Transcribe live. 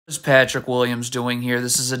What is Patrick Williams doing here?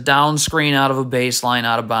 This is a down screen out of a baseline,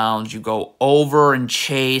 out of bounds. You go over and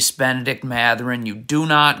chase Benedict Mathurin. You do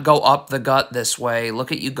not go up the gut this way.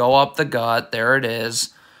 Look at you go up the gut. There it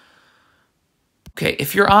is. Okay,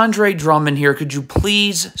 if you're Andre Drummond here, could you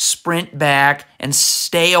please sprint back and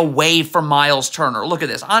stay away from Miles Turner? Look at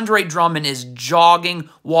this. Andre Drummond is jogging,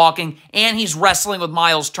 walking, and he's wrestling with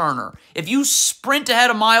Miles Turner. If you sprint ahead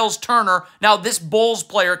of Miles Turner, now this Bulls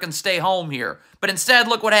player can stay home here. But instead,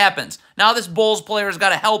 look what happens. Now this Bulls player has got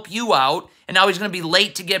to help you out, and now he's going to be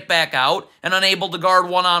late to get back out and unable to guard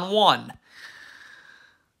one-on-one.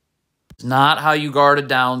 It's not how you guard a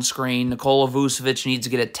down screen. Nikola Vucevic needs to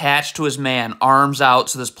get attached to his man, arms out,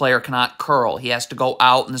 so this player cannot curl. He has to go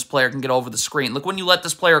out, and this player can get over the screen. Look, when you let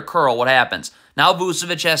this player curl, what happens? Now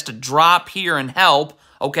Vucevic has to drop here and help,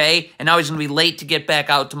 okay? And now he's going to be late to get back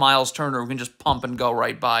out to Miles Turner, who can just pump and go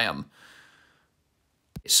right by him.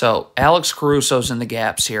 So, Alex Caruso's in the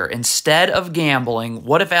gaps here. Instead of gambling,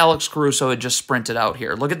 what if Alex Caruso had just sprinted out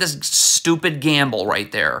here? Look at this stupid gamble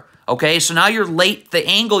right there. Okay, so now you're late. The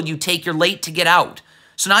angle you take, you're late to get out.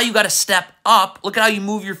 So now you got to step up. Look at how you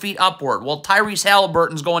move your feet upward. Well, Tyrese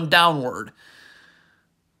Halliburton's going downward.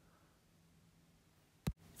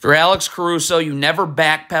 For Alex Caruso, you never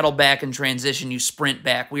backpedal back in transition. You sprint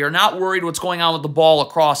back. We are not worried what's going on with the ball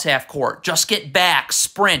across half court. Just get back,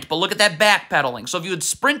 sprint. But look at that backpedaling. So if you had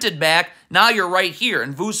sprinted back, now you're right here,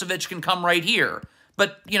 and Vucevic can come right here.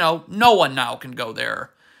 But, you know, no one now can go there.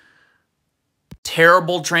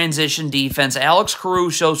 Terrible transition defense. Alex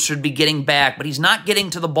Caruso should be getting back, but he's not getting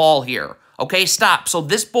to the ball here. Okay, stop. So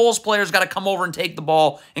this Bulls player's got to come over and take the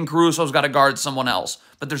ball, and Caruso's got to guard someone else.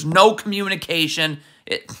 But there's no communication.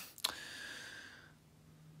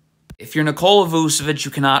 If you're Nikola Vucevic,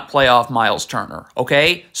 you cannot play off Miles Turner,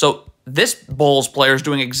 okay? So this Bulls player is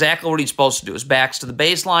doing exactly what he's supposed to do. His back's to the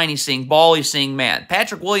baseline, he's seeing ball, he's seeing man.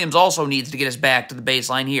 Patrick Williams also needs to get his back to the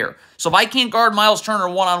baseline here. So if I can't guard Miles Turner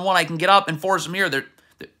one-on-one, I can get up and force him here.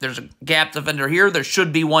 There's a gap defender here, there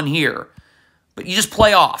should be one here. But you just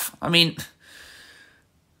play off. I mean,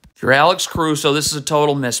 if you're Alex Caruso, this is a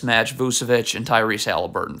total mismatch, Vucevic and Tyrese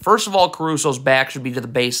Halliburton. First of all, Caruso's back should be to the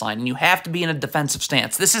baseline, and you have to be in a defensive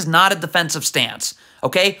stance. This is not a defensive stance,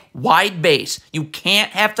 okay? Wide base. You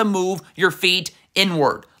can't have to move your feet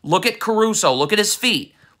inward. Look at Caruso. Look at his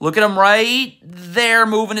feet. Look at him right there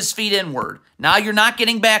moving his feet inward. Now you're not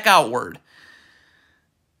getting back outward.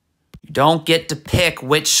 You don't get to pick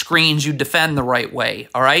which screens you defend the right way,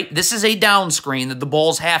 all right? This is a down screen that the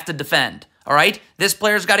Bulls have to defend. All right? This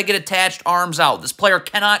player's got to get attached, arms out. This player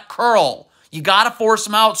cannot curl. You got to force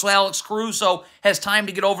him out so Alex Caruso has time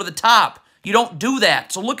to get over the top. You don't do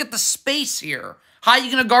that. So look at the space here. How are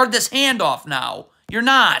you going to guard this handoff now? You're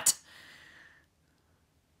not.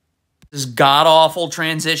 This is god-awful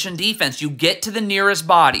transition defense. You get to the nearest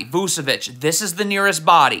body. Vucevic, this is the nearest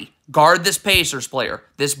body. Guard this Pacers player.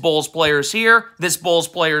 This Bulls player is here. This Bulls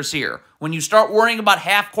player is here. When you start worrying about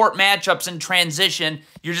half-court matchups in transition,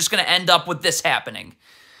 you're just going to end up with this happening.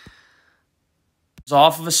 It's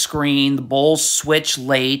off of a screen. The Bulls switch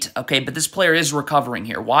late. Okay, but this player is recovering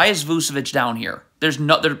here. Why is Vucevic down here?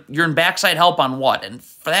 You're in backside help on what? And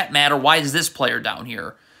for that matter, why is this player down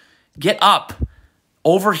here? Get up.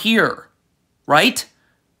 Over here. Right?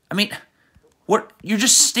 I mean, what? You're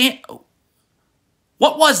just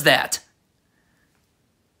What was that?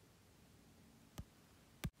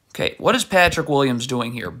 Okay, what is Patrick Williams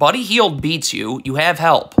doing here? Buddy Hield beats you. You have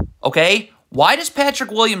help, okay? Why does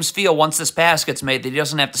Patrick Williams feel once this pass gets made that he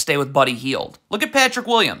doesn't have to stay with Buddy Hield? Look at Patrick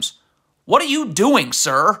Williams. What are you doing,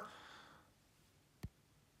 sir?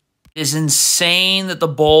 It is insane that the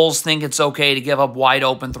Bulls think it's okay to give up wide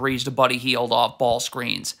open threes to Buddy Hield off ball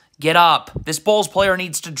screens. Get up. This Bulls player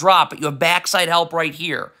needs to drop, but you have backside help right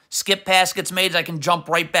here. Skip pass gets made, I can jump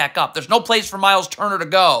right back up. There's no place for Miles Turner to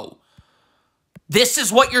go. This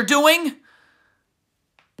is what you're doing? This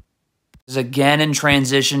is again in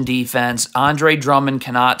transition defense. Andre Drummond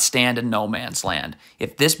cannot stand in no man's land.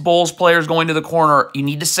 If this Bulls player is going to the corner, you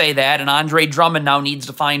need to say that, and Andre Drummond now needs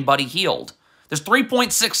to find Buddy Hield. There's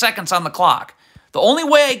 3.6 seconds on the clock. The only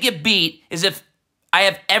way I get beat is if I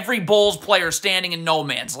have every Bulls player standing in no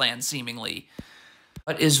man's land, seemingly.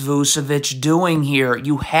 What is Vucevic doing here?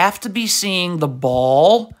 You have to be seeing the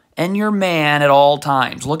ball and your man at all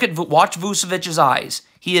times. Watch Vucevic's eyes.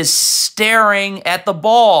 He is staring at the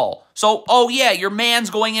ball. So, oh yeah, your man's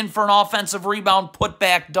going in for an offensive rebound,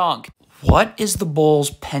 putback dunk. What is the Bulls'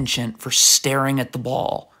 penchant for staring at the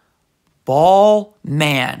ball? Ball,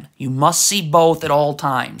 man. You must see both at all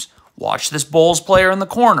times. Watch this Bulls player in the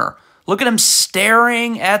corner. Look at him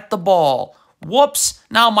staring at the ball. Whoops,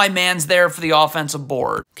 now my man's there for the offensive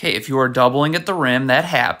board. Okay, if you are doubling at the rim, that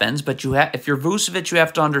happens, but if you're Vucevic, you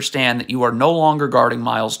have to understand that you are no longer guarding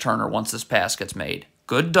Miles Turner once this pass gets made.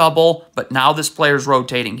 Good double, but now this player's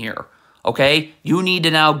rotating here. Okay, you need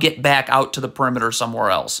to now get back out to the perimeter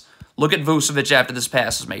somewhere else. Look at Vucevic after this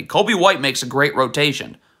pass is made. Kobe White makes a great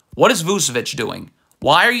rotation. What is Vucevic doing?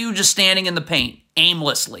 Why are you just standing in the paint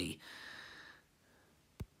aimlessly?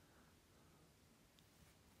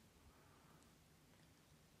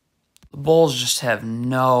 The Bulls just have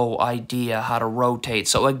no idea how to rotate.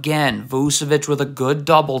 So again, Vucevic with a good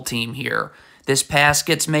double team here. This pass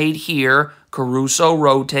gets made here. Caruso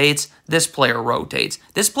rotates. This player rotates.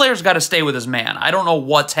 This player's got to stay with his man. I don't know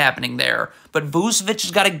what's happening there. But Vucevic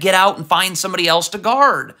has got to get out and find somebody else to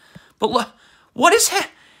guard. But look, why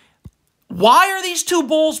are these two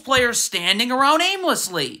Bulls players standing around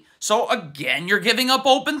aimlessly? So again, you're giving up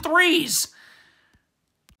open threes.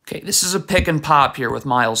 Okay, this is a pick and pop here with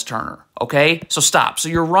Miles Turner, okay? So stop. So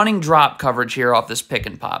you're running drop coverage here off this pick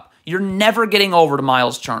and pop. You're never getting over to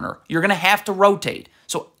Miles Turner. You're going to have to rotate.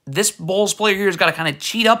 So this Bulls player here has got to kind of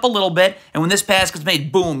cheat up a little bit, and when this pass gets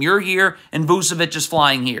made, boom, you're here, and Vucevic is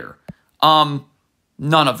flying here. None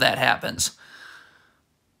of that happens.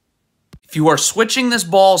 If you are switching this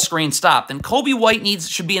ball screen, stop. Then Kobe White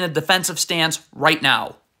should be in a defensive stance right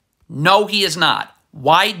now. No, he is not.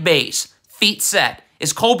 Wide base, feet set.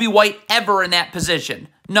 Is Kobe White ever in that position?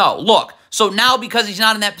 No. Look, so now because he's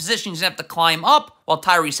not in that position, he's going to have to climb up while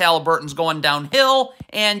Tyrese Halliburton's going downhill,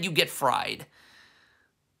 and you get fried.